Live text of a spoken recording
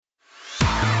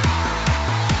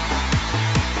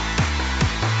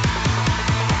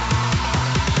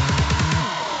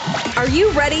you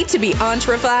ready to be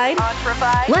entrefied?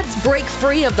 Let's break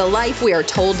free of the life we are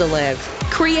told to live.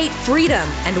 Create freedom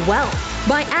and wealth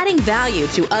by adding value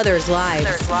to others'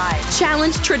 lives.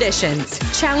 Challenge traditions,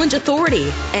 challenge authority,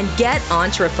 and get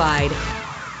entrefied.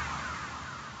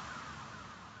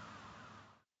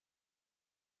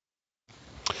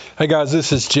 Hey guys,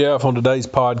 this is Jeff. On today's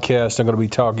podcast, I'm going to be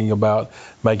talking about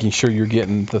making sure you're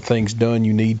getting the things done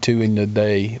you need to in the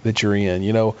day that you're in.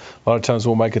 You know, a lot of times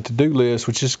we'll make a to-do list,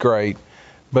 which is great,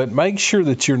 but make sure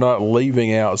that you're not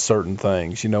leaving out certain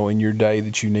things, in your day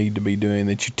that you need to be doing,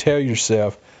 that you tell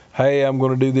yourself, hey, I'm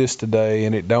going to do this today,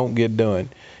 and it don't get done.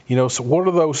 So what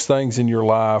are those things in your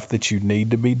life that you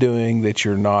need to be doing that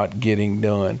you're not getting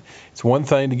done? It's one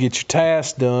thing to get your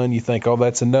tasks done. You think, oh,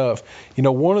 that's enough.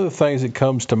 One of the things that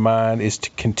comes to mind is to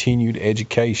continued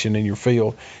education in your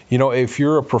field. If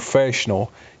you're a professional,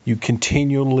 you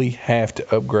continually have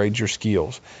to upgrade your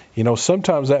skills.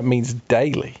 Sometimes that means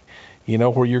daily.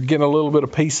 Where you're getting a little bit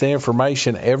of piece of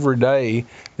information every day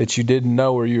that you didn't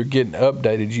know, or you're getting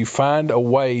updated. You find a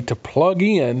way to plug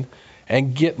in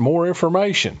and get more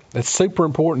information. That's super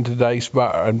important in today's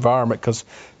environment because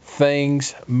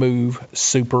things move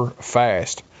super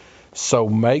fast. So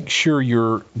make sure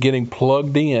you're getting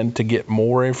plugged in to get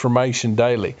more information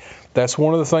daily. That's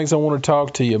one of the things I want to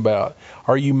talk to you about.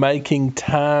 Are you making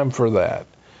time for that?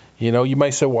 You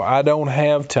may say, well, I don't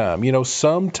have time.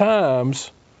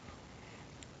 Sometimes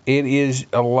it is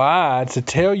a lie to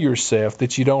tell yourself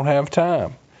that you don't have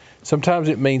time. Sometimes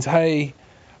it means, hey,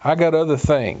 I got other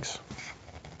things.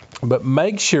 But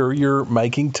make sure you're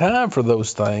making time for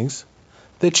those things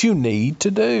that you need to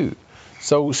do.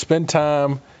 So spend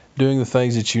time doing the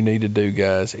things that you need to do,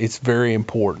 guys. It's very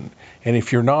important. And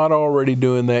if you're not already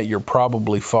doing that, you're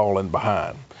probably falling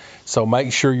behind. So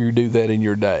make sure you do that in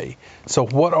your day. So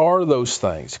what are those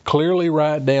things? Clearly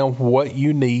write down what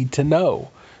you need to know.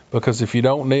 Because if you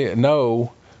don't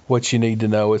know what you need to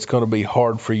know, it's going to be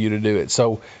hard for you to do it.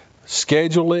 So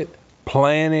schedule it,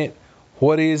 plan it.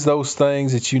 What is those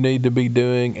things that you need to be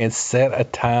doing, and set a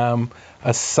time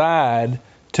aside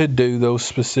to do those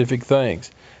specific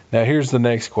things. Now, here's the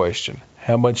next question.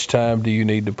 How much time do you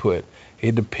need to put?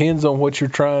 It depends on what you're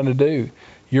trying to do.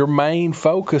 Your main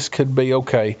focus could be,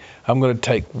 okay, I'm going to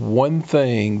take one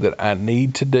thing that I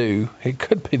need to do. It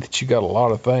could be that you got a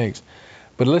lot of things,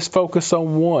 but let's focus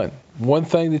on one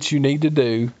thing that you need to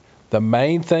do, the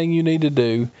main thing you need to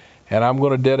do, and I'm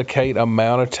going to dedicate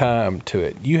amount of time to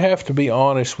it. You have to be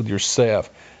honest with yourself.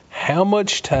 How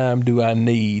much time do I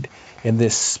need in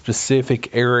this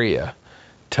specific area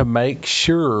to make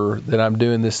sure that I'm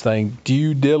doing this thing?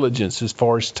 Due diligence as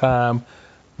far as time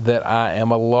that I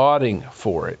am allotting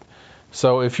for it.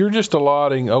 So if you're just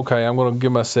allotting, okay, I'm going to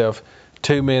give myself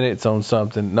 2 minutes on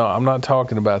something. No, I'm not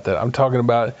talking about that. I'm talking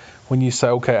about when you say,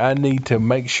 okay, I need to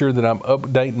make sure that I'm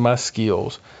updating my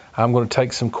skills. I'm going to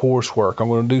take some coursework. I'm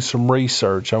going to do some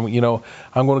research. I'm going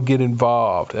to get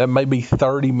involved. That may be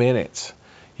 30 minutes.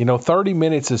 30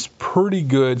 minutes is pretty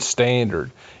good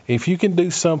standard. If you can do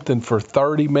something for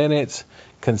 30 minutes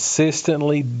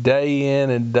consistently, day in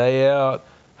and day out,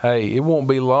 hey, it won't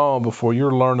be long before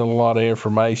you're learning a lot of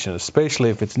information, especially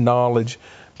if it's knowledge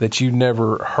that you've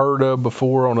never heard of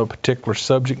before on a particular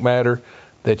subject matter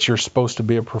that you're supposed to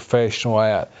be a professional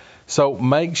at. So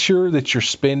make sure that you're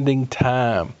spending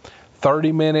time.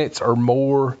 30 minutes or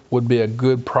more would be a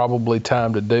good probably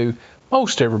time to do.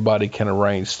 Most everybody can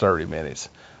arrange 30 minutes.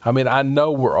 I mean, I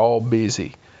know we're all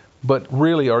busy, but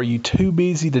really, are you too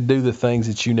busy to do the things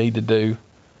that you need to do?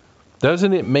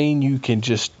 Doesn't it mean you can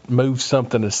just move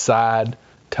something aside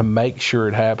to make sure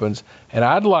it happens? And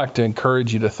I'd like to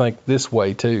encourage you to think this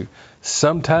way too.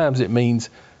 Sometimes it means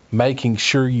making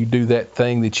sure you do that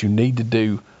thing that you need to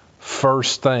do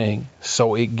first thing,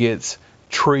 so it gets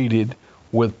treated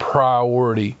with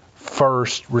priority,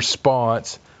 first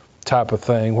response type of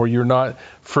thing, where you're not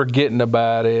forgetting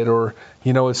about it, or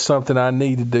it's something I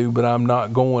need to do but I'm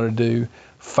not going to do.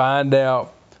 Find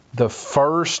out the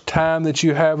first time that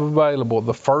you have available,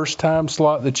 the first time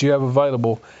slot that you have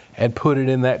available, and put it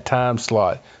in that time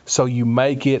slot so you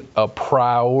make it a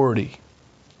priority.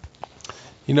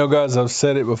 Guys, I've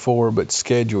said it before, but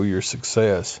schedule your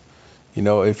success.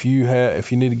 If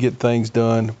you need to get things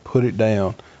done, put it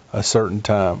down a certain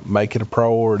time. Make it a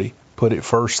priority. Put it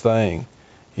first thing.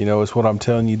 It's what I'm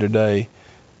telling you today,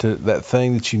 to that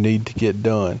thing that you need to get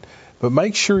done. But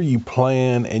make sure you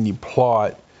plan and you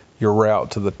plot your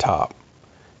route to the top.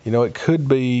 It could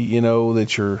be,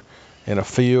 that you're in a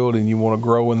field and you want to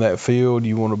grow in that field.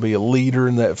 You want to be a leader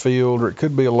in that field, or it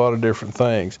could be a lot of different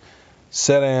things.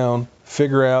 Sit down,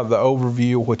 figure out the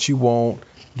overview of what you want,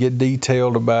 get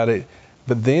detailed about it,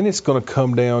 But then it's going to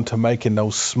come down to making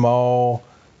those small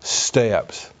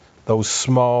steps, those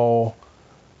small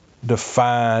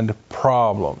defined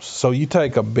problems. So you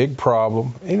take a big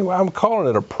problem, anyway, I'm calling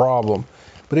it a problem,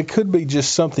 but it could be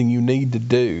just something you need to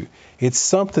do. It's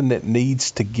something that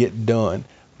needs to get done.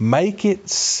 Make it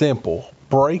simple.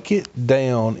 Break it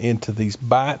down into these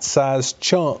bite-sized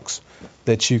chunks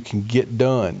that you can get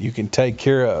done, you can take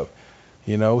care of.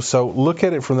 So look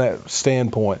at it from that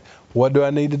standpoint. What do I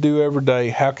need to do every day?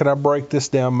 How can I break this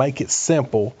down, make it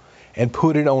simple, and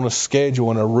put it on a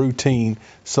schedule and a routine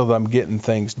so that I'm getting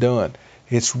things done?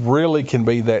 It's really can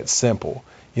be that simple.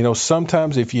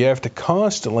 Sometimes if you have to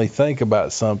constantly think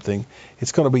about something,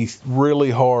 it's going to be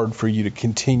really hard for you to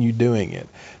continue doing it.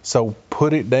 So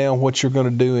put it down what you're going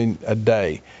to do in a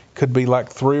day. Could be like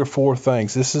 3 or 4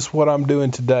 things. This is what I'm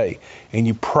doing today. And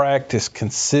you practice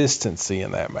consistency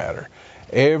in that matter.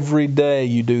 Every day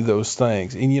you do those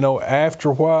things. And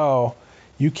after a while,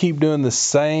 you keep doing the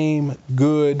same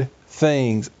good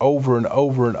things over and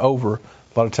over and over.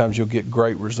 A lot of times you'll get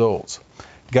great results.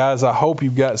 Guys, I hope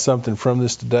you've got something from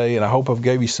this today, and I hope I've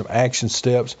gave you some action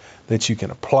steps that you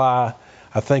can apply.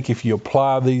 I think if you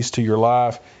apply these to your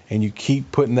life and you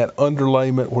keep putting that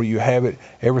underlayment where you have it,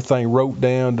 everything wrote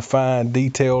down, defined,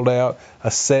 detailed out,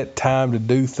 a set time to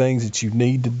do things that you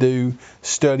need to do,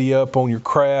 study up on your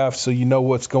craft so you know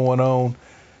what's going on.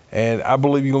 And I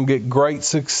believe you're going to get great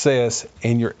success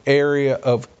in your area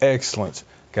of excellence.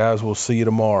 Guys, we'll see you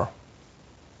tomorrow.